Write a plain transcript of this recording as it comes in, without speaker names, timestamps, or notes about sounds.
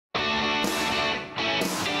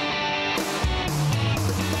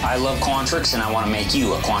I love Quantrix and I want to make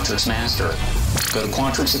you a Quantrix master. Go to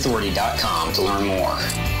QuantrixAuthority.com to learn more.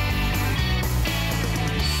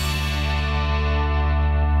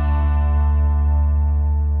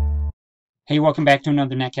 Hey, welcome back to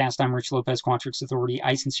another Netcast. I'm Rich Lopez, Quantrix Authority.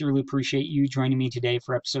 I sincerely appreciate you joining me today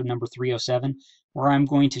for episode number 307, where I'm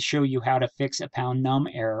going to show you how to fix a pound num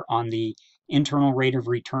error on the internal rate of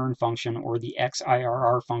return function, or the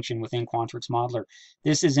XIRR function within Quantrix Modeler.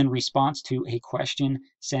 This is in response to a question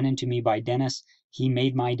sent in to me by Dennis. He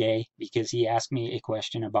made my day because he asked me a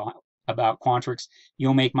question about Quantrix.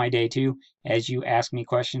 You'll make my day too as you ask me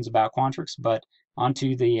questions about Quantrix, but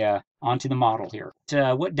onto the model here.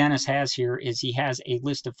 What Dennis has here is he has a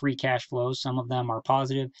list of free cash flows. Some of them are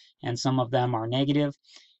positive and some of them are negative.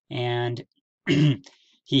 And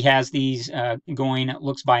he has these going,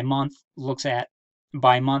 looks by month,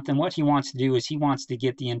 and what he wants to do is he wants to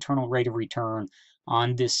get the internal rate of return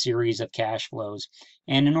on this series of cash flows.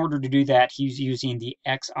 And in order to do that, he's using the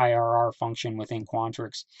XIRR function within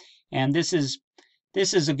Quantrix. And this is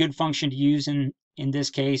a good function to use in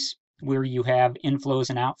this case, where you have inflows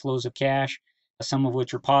and outflows of cash, some of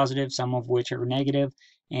which are positive, some of which are negative.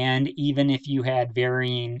 And even if you had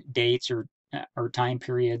varying dates or time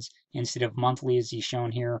periods instead of monthly, as he's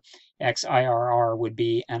shown here, XIRR would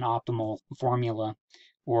be an optimal formula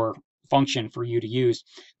or function for you to use.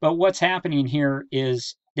 But what's happening here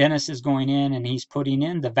is Dennis is going in and he's putting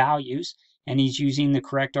in the values, and he's using the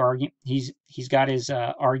correct argument. He's got his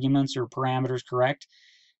arguments or parameters correct,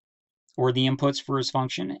 or the inputs for his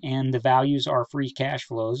function, and the values are free cash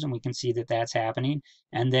flows, and we can see that that's happening.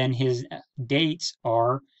 And then his dates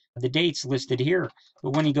are the dates listed here.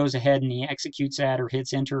 But when he goes ahead and he executes that or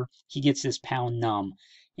hits enter, he gets this pound num.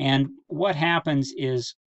 And what happens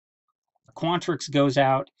is Quantrix goes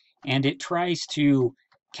out and it tries to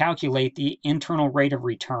calculate the internal rate of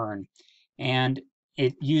return. And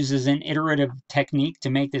it uses an iterative technique to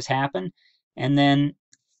make this happen. And then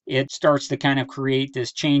it starts to kind of create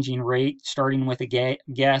this changing rate, starting with a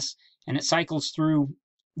guess, and it cycles through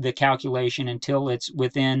the calculation until it's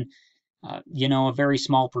within, a very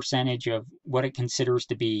small percentage of what it considers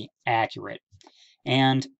to be accurate.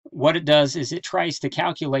 And what it does is it tries to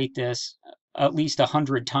calculate this at least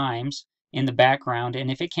 100 times in the background,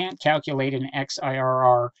 and if it can't calculate an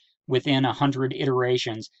XIRR within 100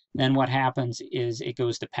 iterations, then what happens is it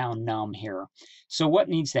goes to pound num here. So what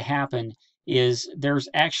needs to happen is there's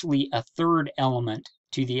actually a third element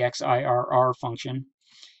to the XIRR function,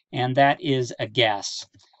 and that is a guess.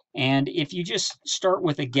 And if you just start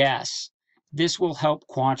with a guess, this will help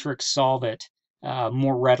Quantrix solve it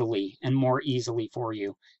more readily and more easily for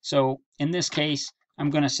you. So in this case, I'm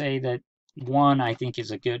going to say that 1, I think,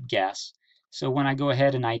 is a good guess. So when I go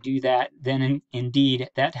ahead and I do that, then indeed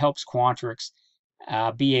that helps Quantrix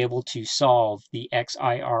be able to solve the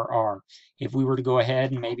XIRR. If we were to go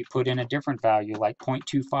ahead and maybe put in a different value like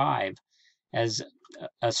 0.25 as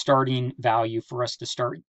a starting value for us to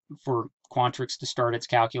start, for Quantrix to start its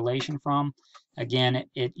calculation from, again,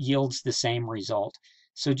 it yields the same result.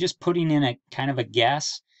 So just putting in a kind of a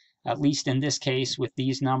guess, at least in this case with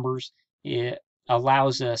these numbers, it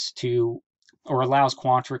allows us to, or allows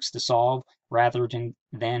Quantrix to solve rather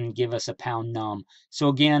than give us a pound num. So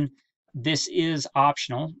again, this is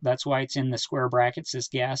optional. That's why it's in the square brackets. This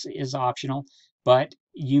guess is optional, but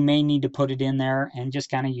you may need to put it in there and just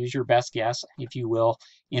kind of use your best guess, if you will,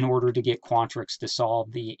 in order to get Quantrix to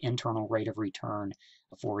solve the internal rate of return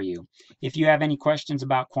for you. If you have any questions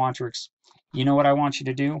about Quantrix, you know what I want you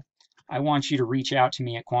to do? I want you to reach out to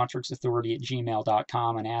me at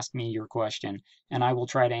quantrixauthority@gmail.com and ask me your question, and I will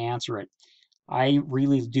try to answer it. I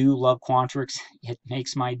really do love Quantrix. It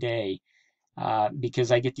makes my day.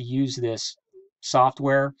 Because I get to use this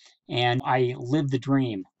software, and I live the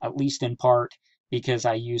dream, at least in part, because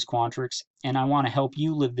I use Quantrix, and I want to help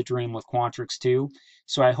you live the dream with Quantrix too.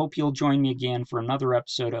 So I hope you'll join me again for another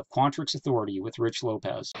episode of Quantrix Authority with Rich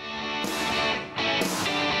Lopez.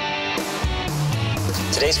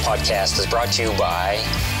 Today's podcast is brought to you by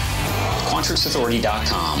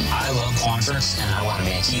QuantrixAuthority.com. I love Quantrix and I want to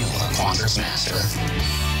make you a Quantrix master.